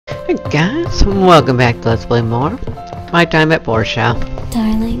Hi guys, welcome back to Let's Play More. My time at Portia.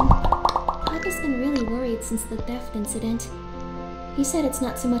 Darling, Papa's been really worried since the theft incident. He said it's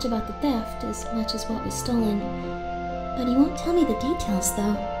not so much about the theft as much as what was stolen. But he won't tell me the details,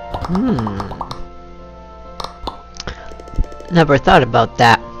 though. Never thought about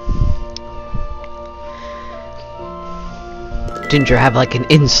that. Ginger have like an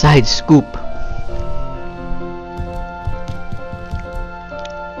inside scoop.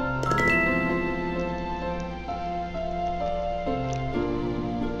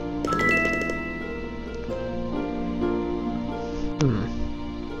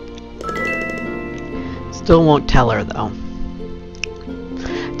 Still won't tell her though.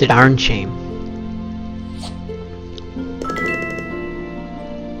 The darn shame.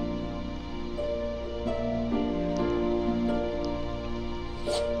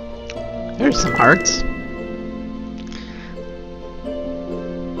 There's some hearts.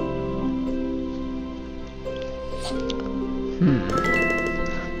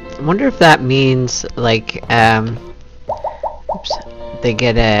 I wonder if that means like oops, they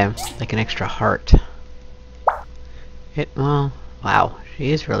get like an extra heart. Well, wow,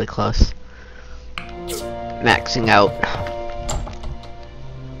 she is really close. Maxing out.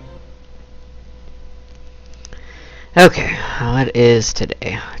 Okay, what is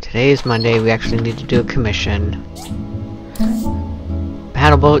today? Today is Monday. We actually need to do a commission.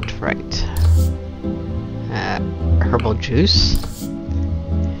 Paddle boat, right. Herbal juice.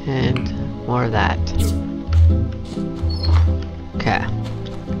 And more of that. Okay.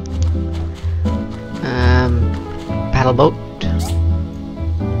 Paddle boat.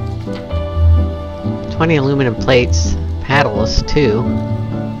 20 aluminum plates. Paddles, too.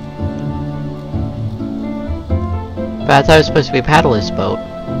 But I thought it was supposed to be a paddleless boat.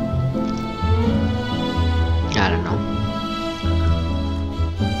 I don't know.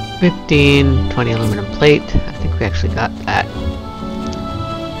 15, 20 aluminum plate. I think we actually got that.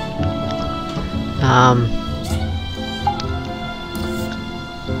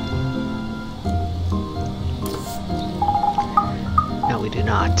 No, we do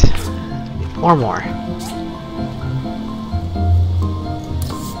not. We need 4 more.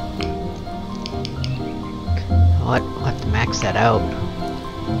 What? We'll have to max that out.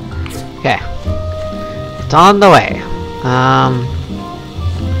 Okay. It's on the way.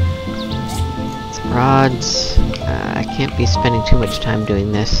 Some rods. I can't be spending too much time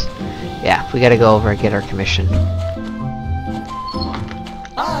doing this. Yeah, we gotta go over and get our commission.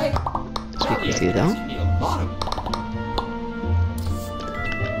 Hi. Speak with you though.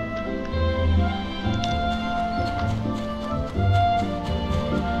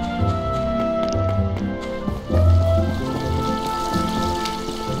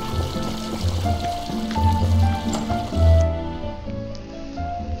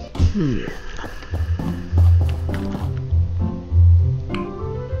 Hmm.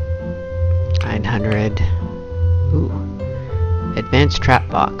 900. Ooh. Advanced trap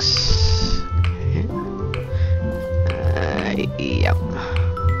box. Okay. Yep.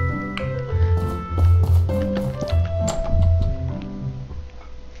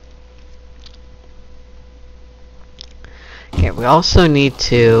 Okay, we also need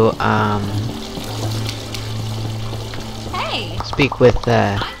to speak with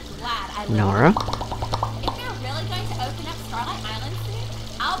Nora. If you're really going to open up Starlight Island soon,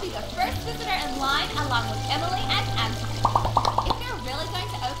 I'll be the first visitor in line along with Emily and Anthony. If you're really going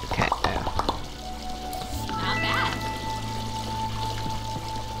to open Not bad.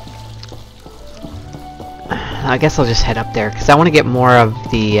 I guess I'll just head up there because I want to get more of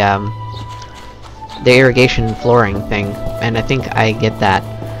the irrigation flooring thing, and I think I get that.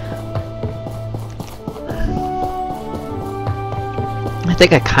 I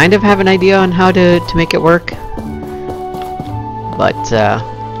think I kind of have an idea on how to make it work, but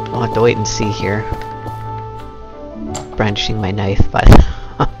I'll have to wait and see here. Brandishing my knife, but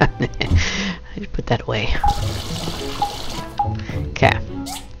I just put that away. Okay.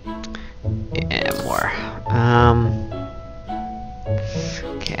 Yeah, more.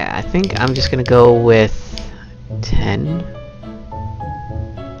 Okay, I think I'm just gonna go with 10,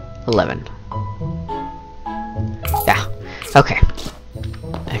 11. Yeah. Okay.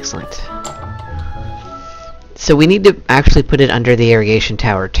 Excellent. So we need to actually put it under the irrigation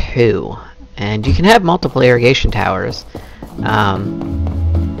tower too. And you can have multiple irrigation towers.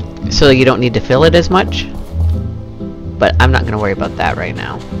 So you don't need to fill it as much. But I'm not going to worry about that right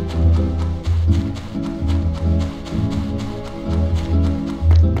now.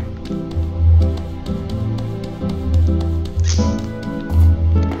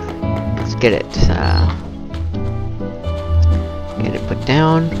 Let's get it put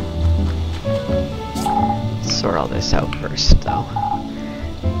down. sort all this out first, though. I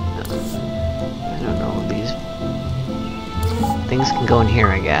don't know, these things can go in here,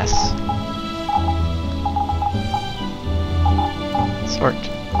 I guess. Sort.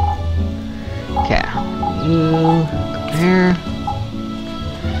 Okay. You go there.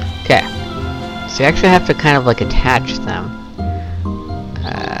 Okay. So you actually have to kind of like attach them.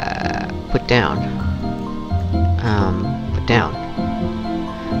 Put down. Put down.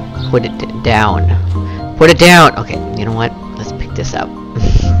 Put it down. Put it down! Okay, you know what? Let's pick this up.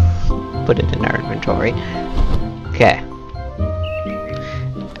 Put it in our inventory. Okay.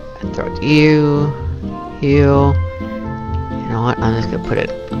 Throw it to you. You. You know what? I'm just gonna put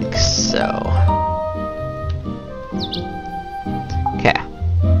it like so. Okay.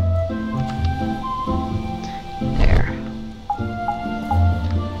 There.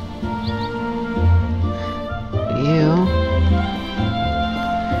 You.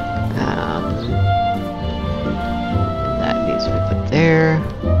 That needs to be put there.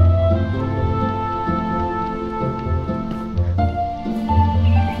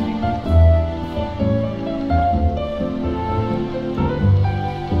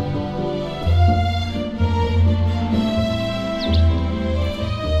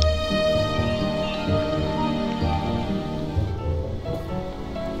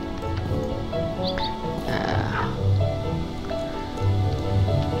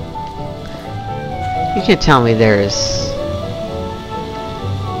 You can't tell me there's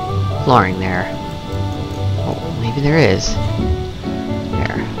flooring there. Oh, maybe there is.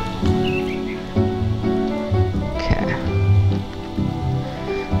 There. Okay.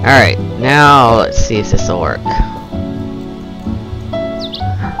 Alright, now let's see if this will work.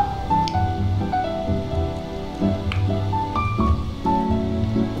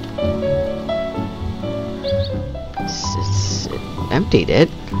 It emptied it.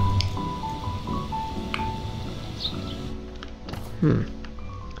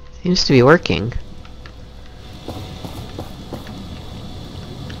 Seems to be working.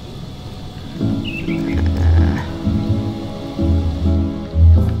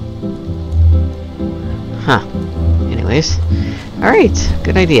 Huh. Anyways. Alright,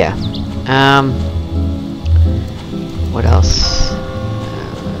 good idea. What else?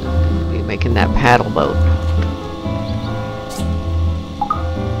 Be making that paddle boat.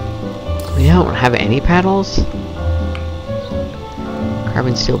 We don't have any paddles?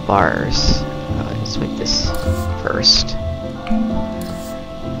 Carbon steel bars. Let's make this first.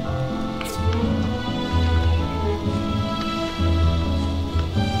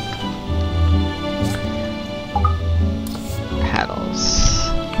 Paddles.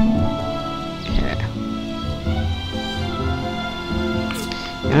 Okay.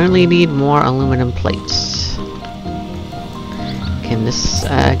 You only need more aluminum plates. Can this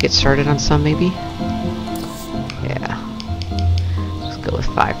get started on some, maybe? Yeah. Go with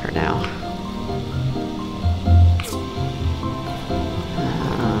 5 for now.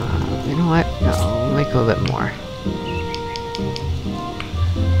 You know what? No, we'll make a little bit more.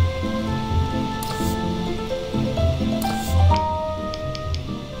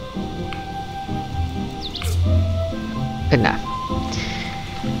 Good enough.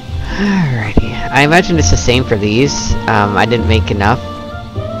 Alrighty. I imagine it's the same for these. I didn't make enough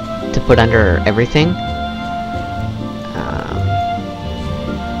to put under everything.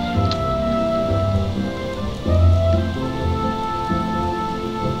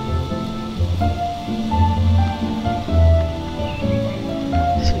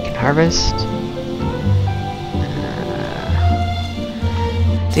 Harvest.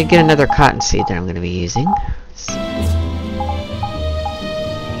 Did get another cotton seed that I'm going to be using.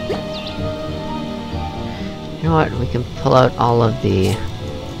 You know what? We can pull out all of the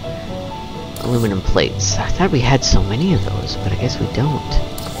aluminum plates. I thought we had so many of those, but I guess we don't.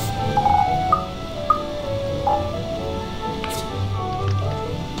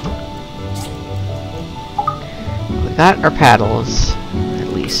 We got our paddles.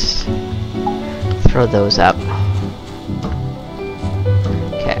 Throw those up.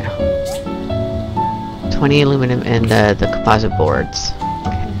 Okay. 20 aluminum and the composite boards.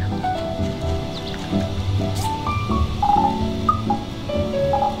 Okay.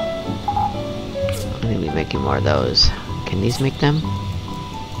 I'm gonna be making more of those. Can these make them?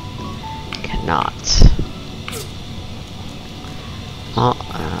 Cannot. Well,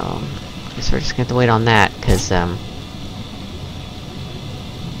 I guess we're just gonna have to wait on that, because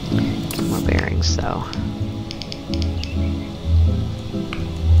so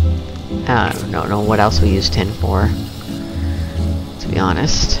I don't know what else we use tin for, to be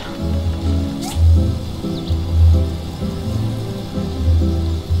honest.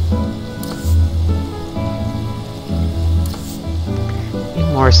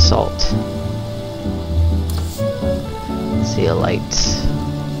 more salt. Zeolite.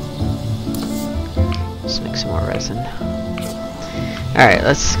 Let's make some more resin. Alright,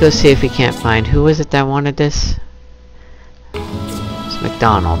 let's go see if we can't find... Who was it that wanted this? It's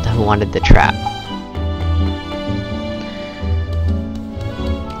McDonald who wanted the trap.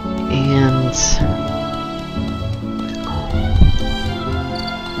 And...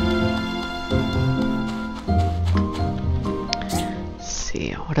 let's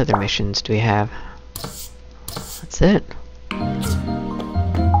see, what other missions do we have? That's it.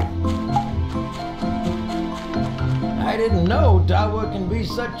 I didn't know Dawa can be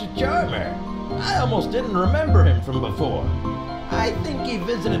such a charmer. I almost didn't remember him from before. I think he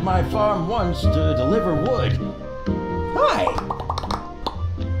visited my farm once to deliver wood. Hi!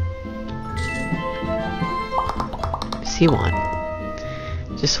 What does he want?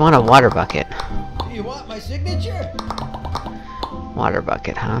 Just want a water bucket. Do you want my signature? Water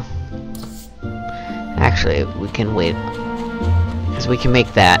bucket, huh? Actually, we can wait. Because we can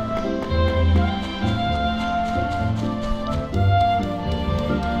make that.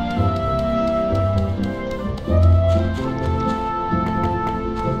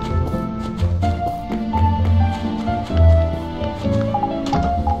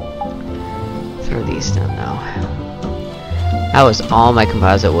 Throw these down now. That was all my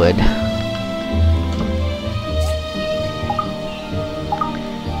composite wood.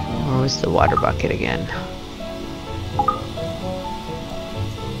 Where was the water bucket again?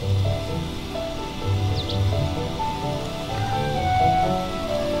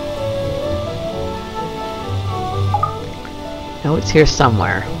 No, it's here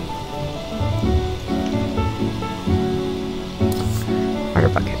somewhere. Water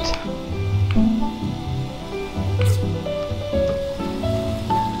bucket.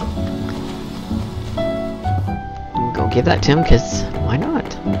 Go give that to him, because why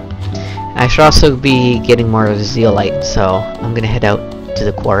not? I should also be getting more of zeolite, so I'm gonna head out to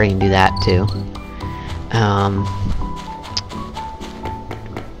the quarry and do that too.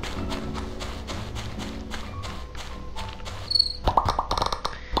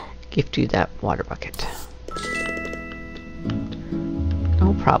 Gift you that water bucket.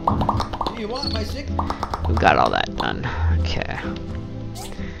 No problem. Do you want my signature? We've got all that done. Okay.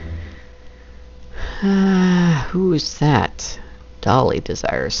 Who is that? Dolly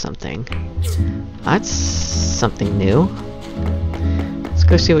desires something. That's something new. Let's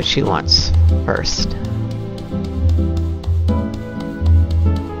go see what she wants first.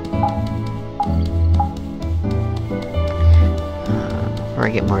 Or I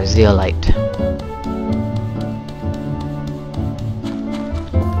get more zeolite.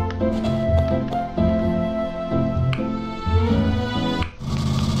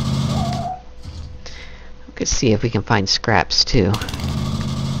 Let's see if we can find scraps too.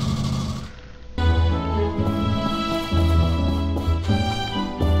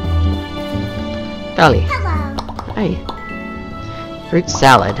 Dolly. Hello. Hi. Fruit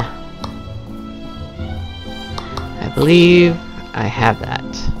salad. I believe I have that.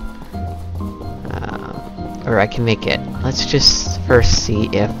 Or I can make it. Let's just first see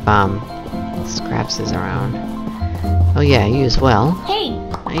if scraps is around. Oh yeah, you as well. Hey,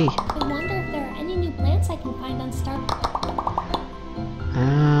 Hey. I wonder if there are any new plants I can find on Star.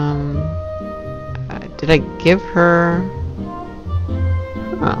 Did I give her?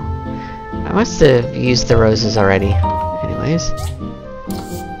 Oh, I must have used the roses already. Anyways.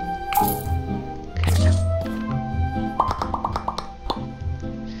 Okay.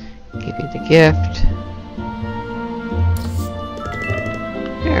 Give you the gift.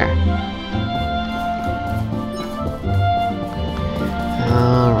 Here.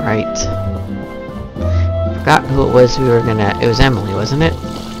 Alright. Forgot who it was we were gonna... It was Emily, wasn't it?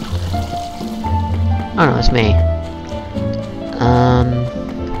 Oh no, it's me.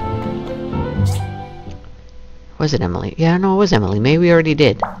 Was it Emily? Yeah, no, it was Emily. Maybe we already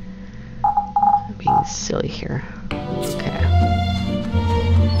did. I'm being silly here. Okay.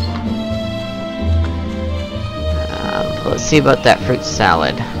 Let's see about that fruit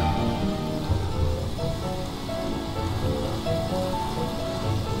salad.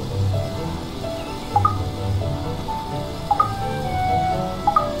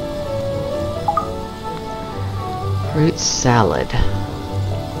 Fruit salad.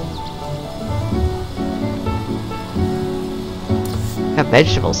 A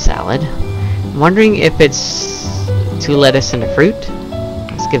vegetable salad. I'm wondering if it's 2 lettuce and a fruit.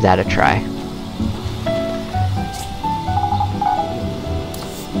 Let's give that a try.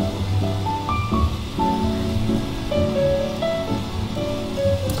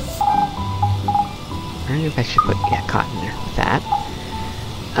 I wonder if I should put cotton there with that.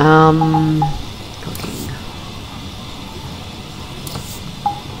 Cooking.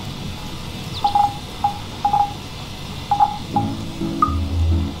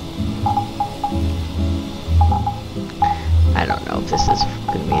 I don't know if this is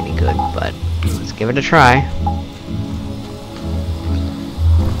gonna be any good, but let's give it a try.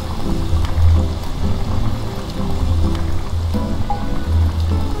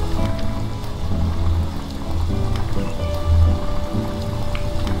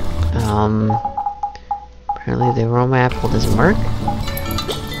 Apparently the aroma apple doesn't work.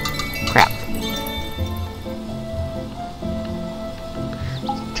 Crap.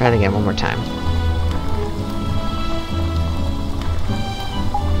 Try it again one more time.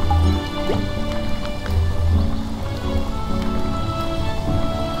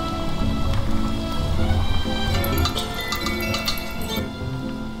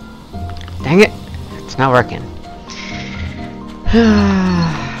 Dang it! It's not working.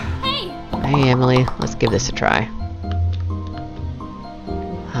 Hey Emily, let's give this a try.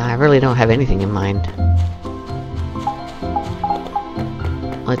 I really don't have anything in mind.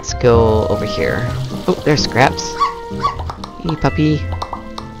 Let's go over here. Oh, there's Scraps. Hey puppy.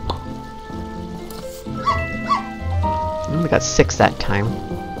 We got 6 that time.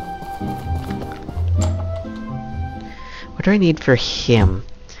 What do I need for him?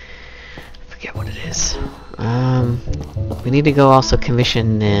 I forget what it is. We need to go also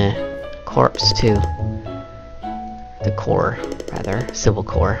commission the corpse too. The core, rather. Civil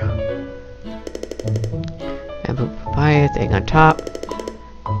core. Bamboo papaya, egg on top.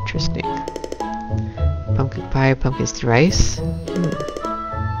 Interesting. Pumpkin pie, pumpkin stew rice.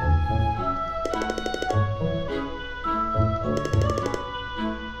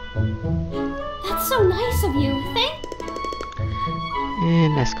 That's so nice of you.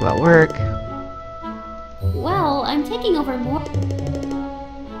 And ask about work. Well, I'm taking over more.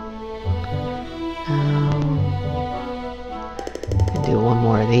 Can do one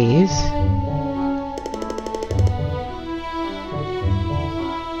more of these.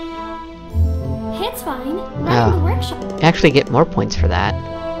 It's fine. Running the workshop. You actually get more points for that.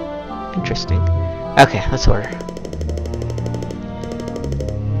 Interesting. Okay, let's order.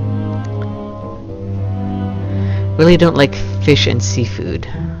 Really don't like fish and seafood.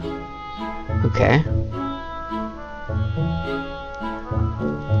 Okay.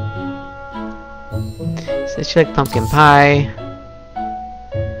 So she like pumpkin pie.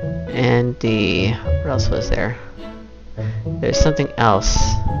 And the... what else was there? There's something else.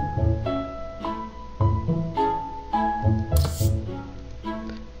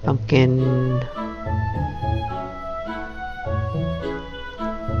 Pumpkin...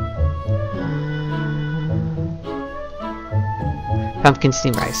 pumpkin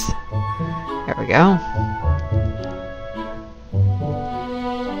steamed rice. There we go.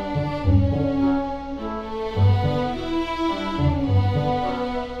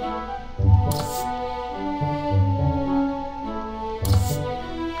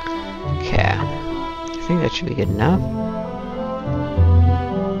 Okay. I think that should be good enough.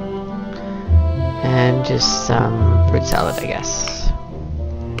 And just some fruit salad, I guess.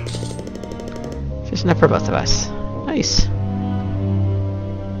 Just enough for both of us. Nice.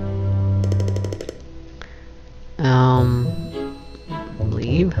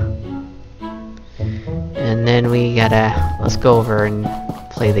 Leave. And then we gotta... let's go over and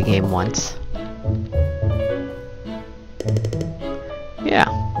play the game once. Yeah.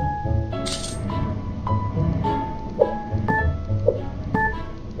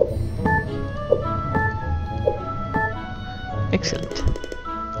 Excellent.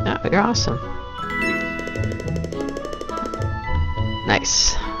 Oh, you're awesome.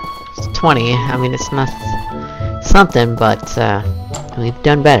 Nice. It's 20. I mean, it's not something, but we've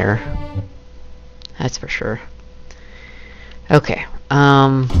done better. That's for sure. Okay.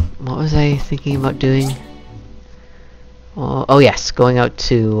 What was I thinking about doing? Oh yes, going out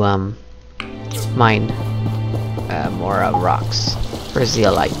to mine more rocks for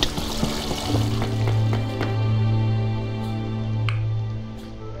zeolite.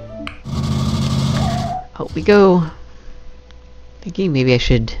 Out we go. Thinking maybe I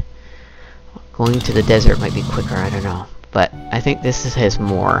should... going to the desert might be quicker, I don't know. But I think this has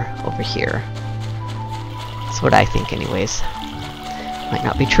more over here. That's what I think anyways. Might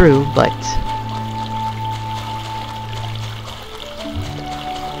not be true, but...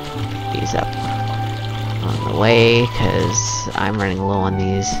 pick these up on the way, because I'm running low on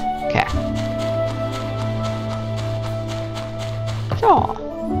these. Okay. So,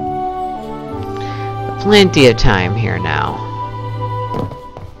 plenty of time here now.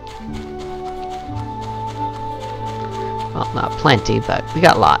 Well, not plenty, but we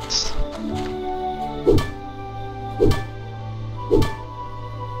got lots.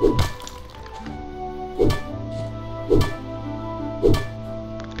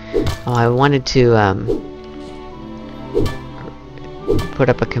 Oh, I wanted to put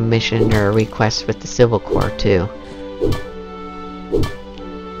up a commission or a request with the Civil Corps too.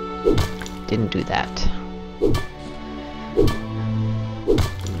 Didn't do that.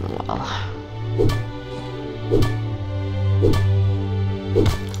 Well.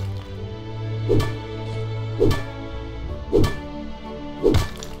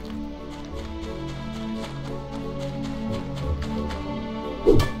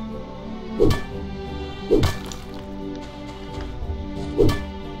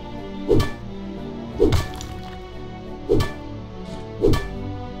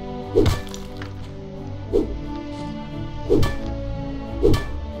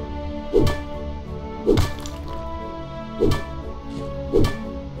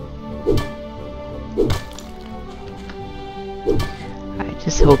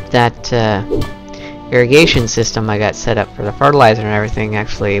 Hope that irrigation system I got set up for the fertilizer and everything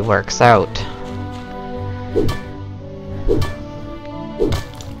actually works out.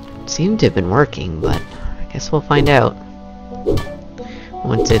 It seemed to have been working, but I guess we'll find out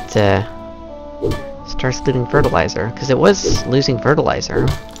once it starts losing fertilizer, because it was losing fertilizer.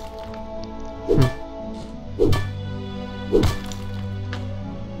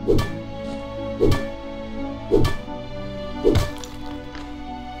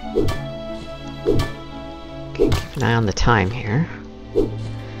 On the time here.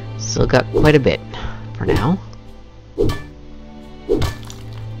 Still got quite a bit for now.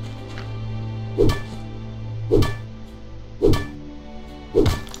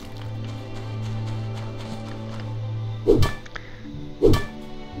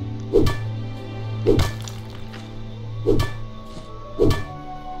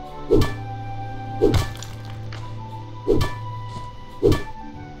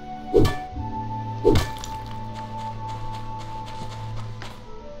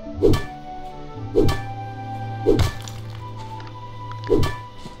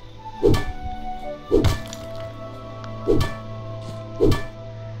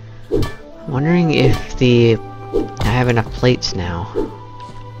 Wondering if I have enough plates now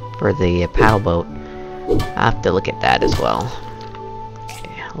for the paddle boat. I'll have to look at that as well.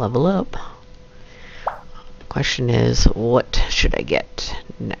 Okay, level up. Question is, what should I get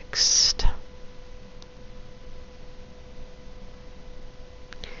next?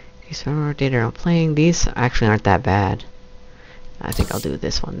 Okay, so more data I'm playing. These actually aren't that bad. I think I'll do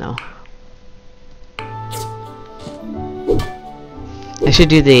this one though. I should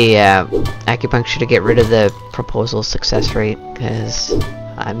do the acupuncture to get rid of the proposal success rate, because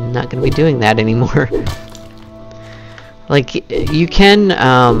I'm not going to be doing that anymore. Like, you can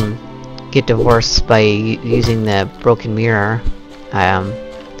get divorced by using the broken mirror.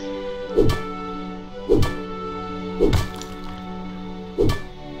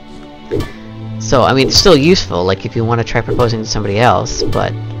 So, I mean, it's still useful, like, if you want to try proposing to somebody else,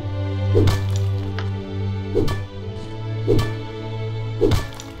 but...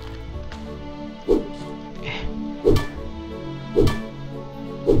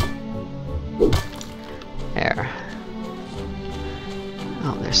 There.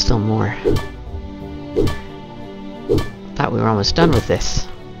 Oh, there's still more. Thought we were almost done with this.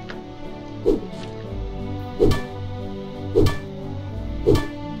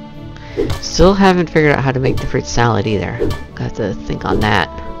 Still haven't figured out how to make the fruit salad either. Got to think on that.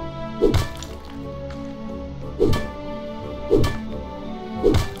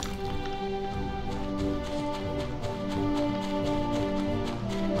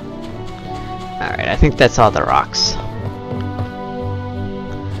 Alright, I think that's all the rocks.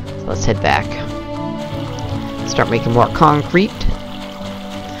 So let's head back. Start making more concrete.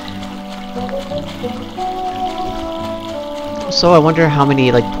 So I wonder how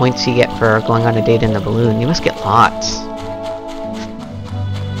many like points you get for going on a date in the balloon. You must get lots.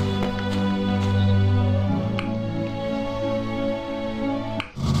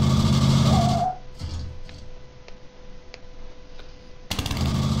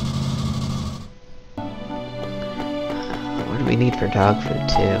 What do we need for dog food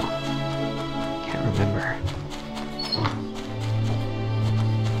too? Can't remember.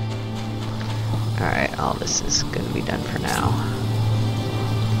 Alright, all this is going to be done for now.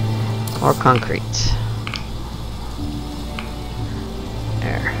 More concrete.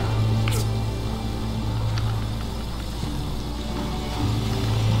 There.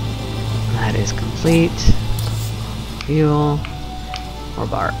 That is complete. Fuel. More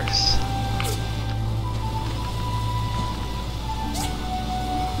bars.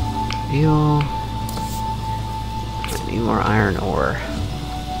 Fuel. I need more iron ore.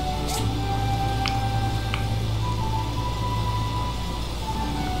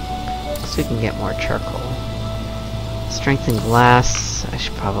 So we can get more charcoal. Strengthened glass. I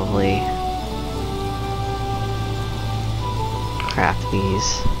should probably craft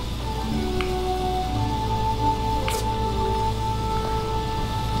these.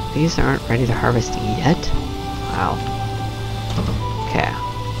 These aren't ready to harvest yet? Wow. Okay.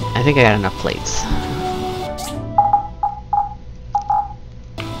 I think I got enough plates.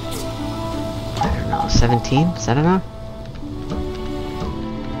 I don't know, 17? Is that enough?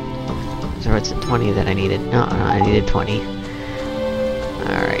 Or it's 20 that I needed. No, I needed 20.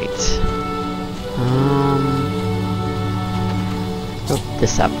 Alright. Built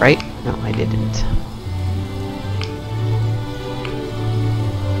this up, right? No, I didn't.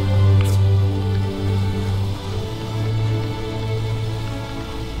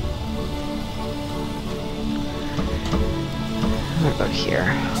 What about here?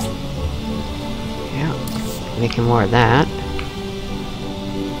 Yeah, making more of that.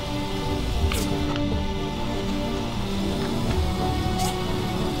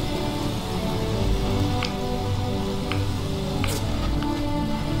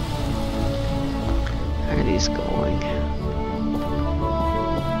 Going.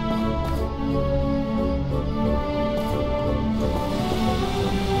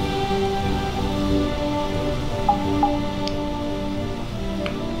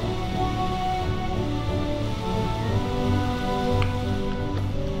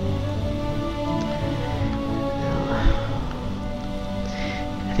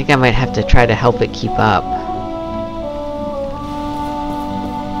 I think I might have to try to help it keep up.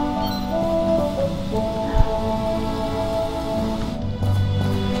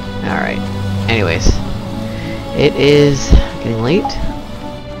 Anyways, it is getting late. I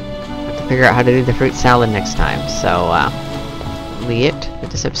have to figure out how to do the fruit salad next time. So, that'll be it for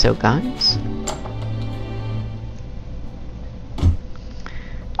this episode, guys.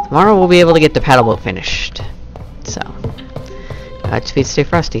 Tomorrow we'll be able to get the paddle boat finished. So, Godspeed, stay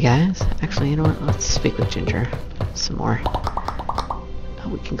frosty, guys. Actually, you know what? Let's speak with Ginger some more. Oh,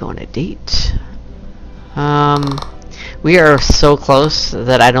 we can go on a date. We are so close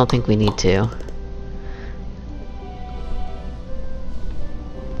that I don't think we need to.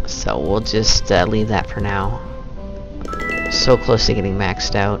 So we'll just leave that for now. So close to getting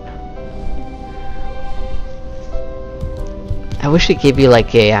maxed out. I wish it gave you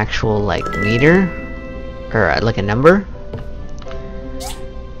like a actual like meter or like a number.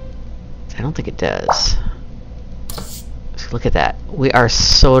 I don't think it does. So look at that. We are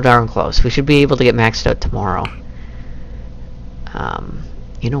so darn close. We should be able to get maxed out tomorrow.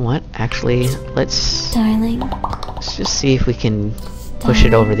 You know what? Actually, let's just see if we can push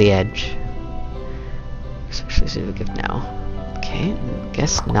it over the edge. Let's actually see if we can now. Okay,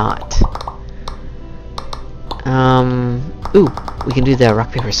 guess not. Ooh, we can do the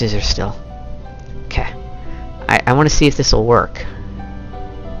rock, paper, scissors still. Okay. I want to see if this will work.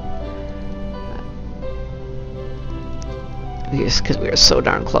 Just because we are so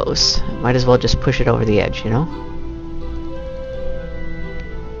darn close. Might as well just push it over the edge, you know?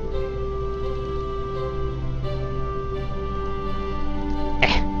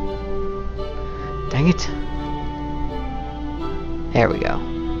 Dang it. There we go.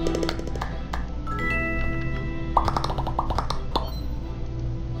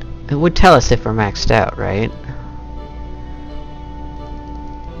 It would tell us if we're maxed out, right?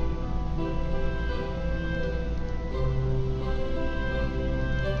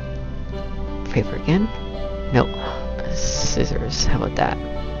 Paper again? Nope. Scissors. How about that?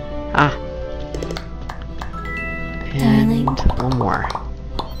 Ah. And one more.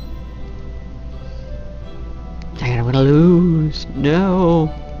 Dang it, I'm gonna lose. No.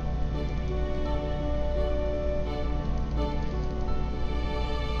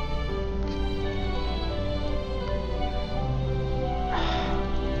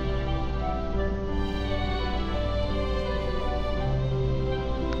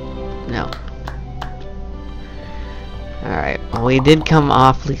 No. Alright, well, we did come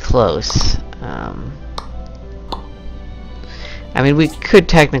awfully close. I mean, we could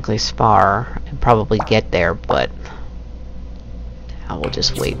technically spar and probably get there, but I will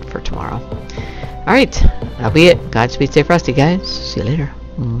just wait for tomorrow. Alright, that'll be it. Godspeed, stay frosty, guys. See you later.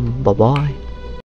 Bye-bye.